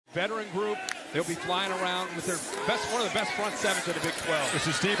Veteran group, they'll be flying around with their one of the best front sevens in the Big 12. This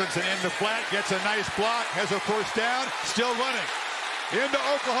is Stevenson in the flat, gets a nice block, has a first down, still running. Into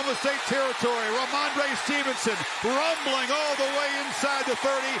Oklahoma State territory, Ramondre Stevenson rumbling all the way inside the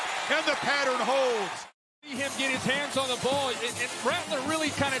 30, and the pattern holds. See him get his hands on the ball, and Rattler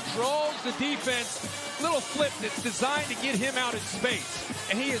really kind of draws the defense. Little flip that's designed to get him out in space,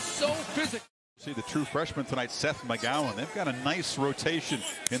 and he is so physical. See the true freshman tonight, Seth McGowan. They've got a nice rotation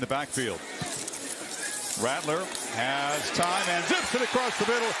in the backfield. Rattler has time and zips it across the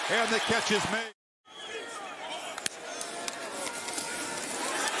middle, and the catch is made.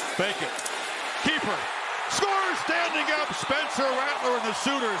 Fake it. Keeper. Scores standing up. Spencer Rattler and the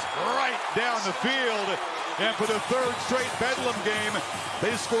Sooners right down the field. And for the third straight Bedlam game,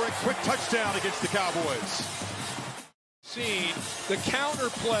 they score a quick touchdown against the Cowboys. Seen the counter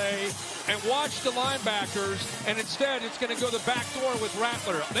play and watch the linebackers, and instead it's going to go the back door with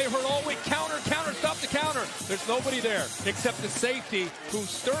Rattler. They heard all week, counter, stop the counter. There's nobody there except the safety, who's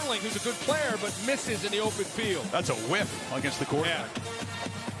Sterling, who's a good player, but misses in the open field. That's a whiff against the quarterback. Yeah.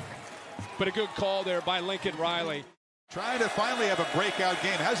 But a good call there by Lincoln Riley. Trying to finally have a breakout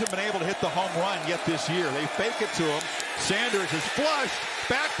game. Hasn't been able to hit the home run yet this year. They fake it to him. Sanders is flushed,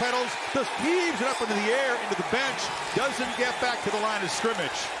 backpedals, just heaves it up into the air, into the bench. Doesn't get back to the line of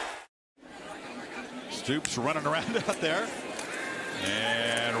scrimmage. Stoops running around out there.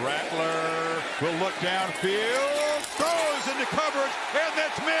 And Rattler will look downfield. Throws into coverage, and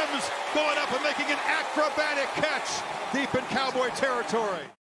that's Mims going up and making an acrobatic catch deep in Cowboy territory.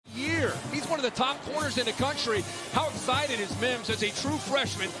 He's one of the top corners in the country. How excited is Mims as a true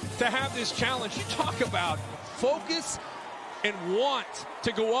freshman to have this challenge? You talk about focus and want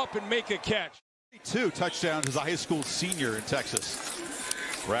to go up and make a catch. 2 touchdowns as a high school senior in Texas.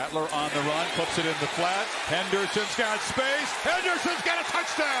 Rattler on the run, puts it in the flat. Henderson's got space. Henderson's got a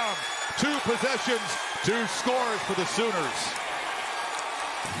touchdown. 2 possessions, 2 scores for the Sooners.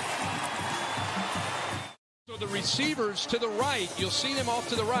 So the receivers to the right, you'll see them off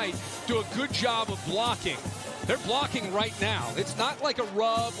to the right, do a good job of blocking. They're blocking right now. It's not like a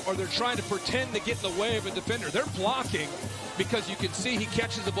rub or they're trying to pretend to get in the way of a defender. They're blocking because you can see he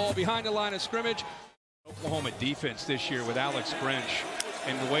catches the ball behind the line of scrimmage. Oklahoma defense this year with Alex Grinch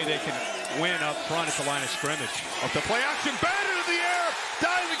and the way they can win up front at the line of scrimmage. Off the play action, batted in the air,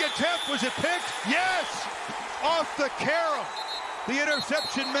 diving attempt, was it picked? Yes! Off the carom. The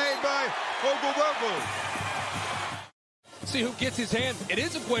interception made by Ogowebu. See who gets his hand. It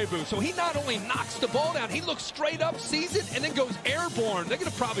is Ogowebu. So he not only knocks the ball down, he looks straight up, sees it, and then goes airborne. They're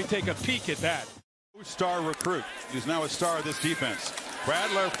going to probably take a peek at that. Star recruit. He's now a star of this defense.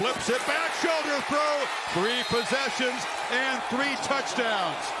 Rattler flips it back, shoulder throw. 3 possessions and 3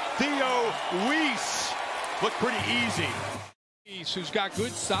 touchdowns. Theo Weiss looked pretty easy. Weiss, who's got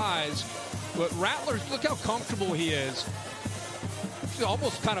good size, but Rattler's, look how comfortable he is. He's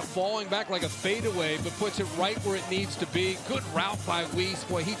almost kind of falling back like a fadeaway, but puts it right where it needs to be. Good route by Weiss.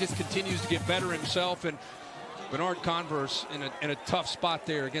 Boy, he just continues to get better himself. And Bernard Converse in a tough spot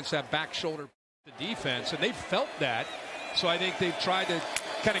there against that back shoulder defense, and they've felt that. So I think they've tried to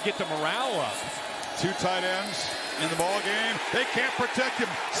kind of get the morale up. 2 tight ends in the ball game. They can't protect him.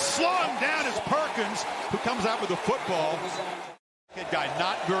 Slung down is Perkins, who comes out with the football. That guy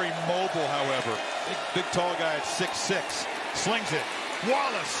not very mobile, however. Big tall guy at 6'6". Slings it.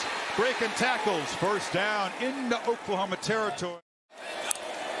 Wallace breaking tackles. First down into Oklahoma territory.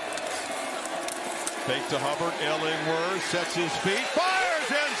 Fake to Hubbard. Illingworth sets his feet.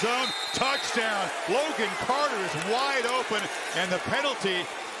 Fires end zone. Touchdown. Logan Carter is wide open. And the penalty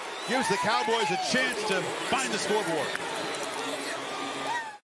gives the Cowboys a chance to find the scoreboard.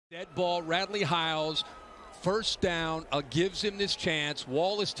 Dead ball. Radley Hiles. First down. Gives him this chance.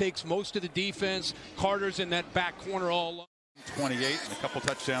 Wallace takes most of the defense. Carter's in that back corner all alone. 28 and a couple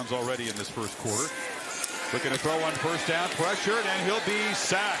touchdowns already in this first quarter. Looking to throw on first down, pressured, and he'll be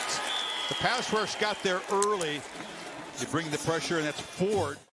sacked. The pass rush got there early. You bring the pressure, and that's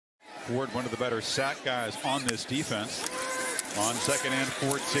Ford. Ford, one of the better sack guys on this defense. On 2nd and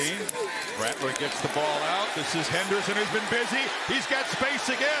 14. Rattler gets the ball out. This is Henderson, who's been busy. He's got space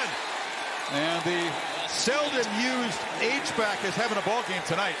again. And the seldom used H-back is having a ball game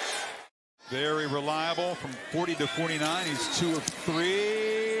tonight. Very reliable from 40 to 49. He's 2 of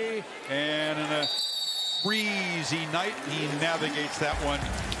 3. And in a breezy night, he navigates that one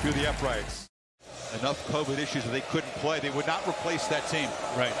through the uprights. Enough COVID issues that they couldn't play. They would not replace that team.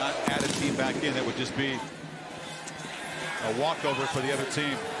 Right. Not add a team back in. That would just be a walkover for the other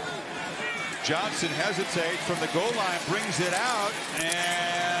team. Johnson hesitates from the goal line, brings it out,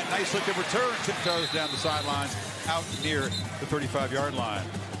 and nice looking return. Tiptoes down the sideline, out near the 35-yard line.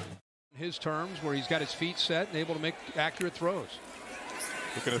 His terms where he's got his feet set and able to make accurate throws.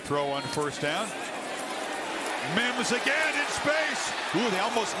 Looking to throw on first down. Mims again in space. Ooh, they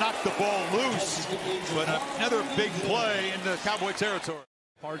almost knocked the ball loose. But another big play in the Cowboy territory.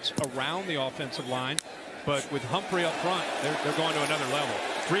 Parts around the offensive line, but with Humphrey up front, they're going to another level.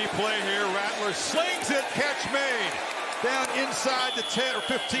 Free play here. Rattler slings it. Catch made. Down inside the 10 or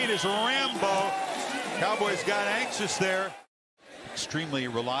 15 is Rambo. Cowboys got anxious there. Extremely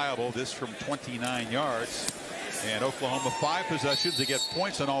reliable. This from 29 yards. And Oklahoma 5 possessions. They get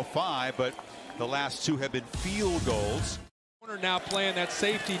points on all 5, but the last 2 have been field goals. Corner now playing that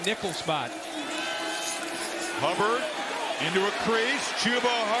safety nickel spot. Hubbard into a crease. Chuba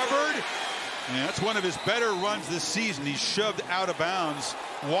Hubbard. And that's one of his better runs this season. He's shoved out of bounds.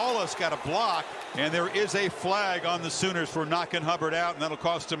 Wallace got a block, and there is a flag on the Sooners for knocking Hubbard out, and that'll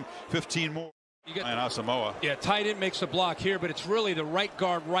cost him 15 more. And Asamoah. Yeah, tight end makes the block here, but it's really the right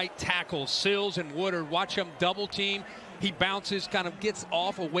guard, right tackle, Sills and Woodard. Watch him double team. He bounces, kind of gets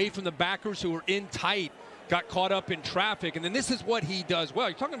off away from the backers who are in tight, got caught up in traffic, and then this is what he does well.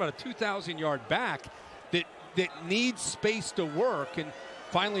 You're talking about a 2,000-yard back that needs space to work, and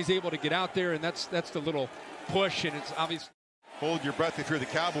finally he's able to get out there, and that's the little push, and it's obvious. Hold your breath if you're the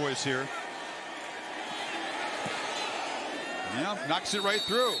Cowboys here. Yeah, knocks it right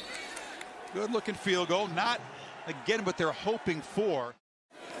through. Good looking field goal. Not again what they're hoping for.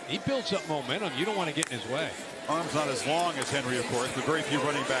 He builds up momentum. You don't want to get in his way. Arms not as long as Henry, of course, but very few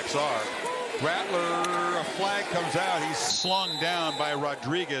running backs are. Rattler, a flag comes out. He's slung down by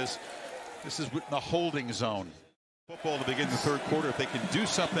Rodriguez. This is in the holding zone. Football to begin the third quarter. If they can do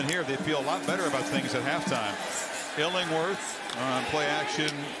something here, they feel a lot better about things at halftime. Illingworth on play action.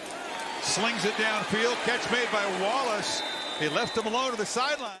 Slings it downfield. Catch made by Wallace. They left him alone to the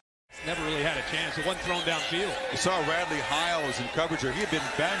sideline. Never really had a chance. It wasn't thrown downfield. You saw Radley Heil was in coverage. He had been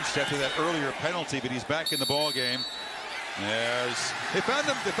benched after that earlier penalty, but he's back in the ball game. As they found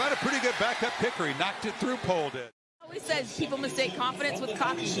a pretty good backup kicker. He knocked it through. Pole did. Always says people mistake confidence with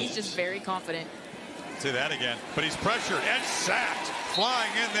cocky. He's just very confident. Say that again. But he's pressured and sacked.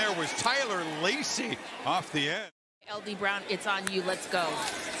 Flying in there was Tyler Lacey off the end. LD Brown, it's on you. Let's go.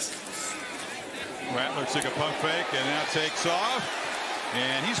 Rattler took a pump fake and now takes off.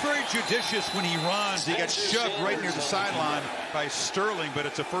 And he's very judicious when he runs. He got shoved right near the sideline by Sterling, but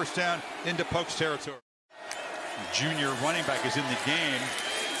it's a first down into Pokes territory. Junior running back is in the game.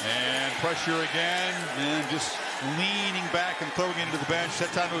 And pressure again. And just leaning back and throwing it into the bench.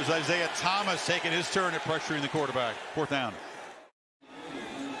 That time it was Isaiah Thomas taking his turn at pressuring the quarterback. Fourth down.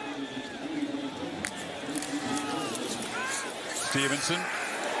 Stevenson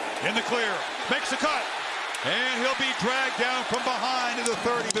in the clear. Makes the cut. And he'll be dragged down from behind to the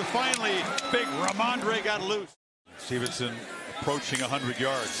 30, but finally, big Ramondre got loose. Stevenson approaching 100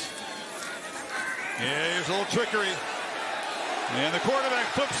 yards. Here's a little trickery. And the quarterback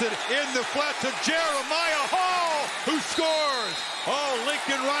flips it in the flat to Jeremiah Hall, who scores. Oh,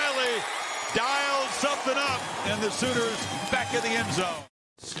 Lincoln Riley dialed something up, and the Sooners back in the end zone.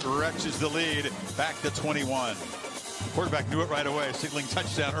 Stretches the lead back to 21. Quarterback knew it right away, signaling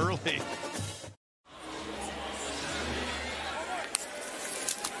touchdown early.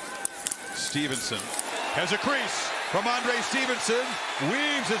 Stevenson has a crease from Andre Stevenson,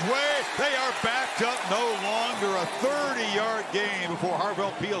 weaves his way. They are backed up, no longer a 30-yard gain before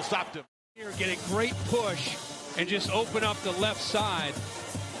Harvell Peel stopped him. Here, get a great push and just open up the left side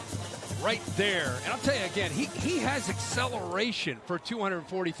right there. And I'll tell you again, he has acceleration for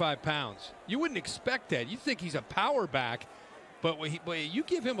 245 pounds. You wouldn't expect that. You think he's a power back, but when you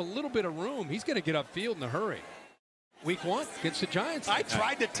give him a little bit of room, he's going to get upfield in a hurry. Week 1 against the Giants. I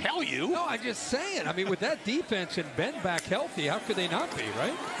tried to tell you. No, I'm just saying. I mean, with that defense and Ben back healthy, how could they not be,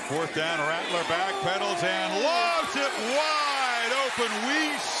 right? Fourth down, Rattler back pedals and lobs it wide open.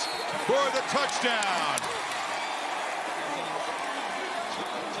 Weiss for the touchdown.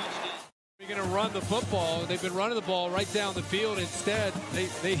 They're going to run the football. They've been running the ball right down the field. Instead,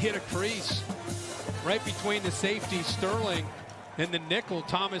 they hit a crease right between the safety, Sterling, and the nickel,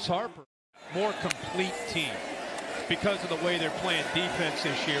 Thomas Harper. More complete team. Because of the way they're playing defense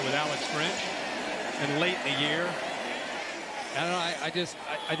this year with Alex French and late in the year. I don't know,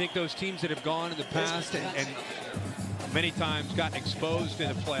 I think those teams that have gone in the past and many times gotten exposed in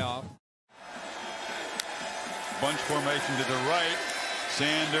the playoff. Bunch formation to the right.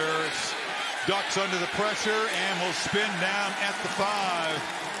 Sanders ducks under the pressure and will spin down at the 5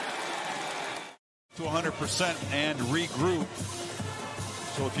 to 100% and regroup.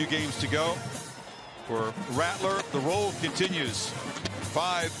 So a few games to go. For Rattler, the roll continues.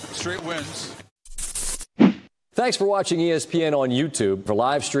 5 straight wins. Thanks for watching ESPN on YouTube. For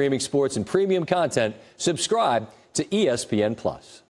live streaming sports and premium content, subscribe to ESPN+.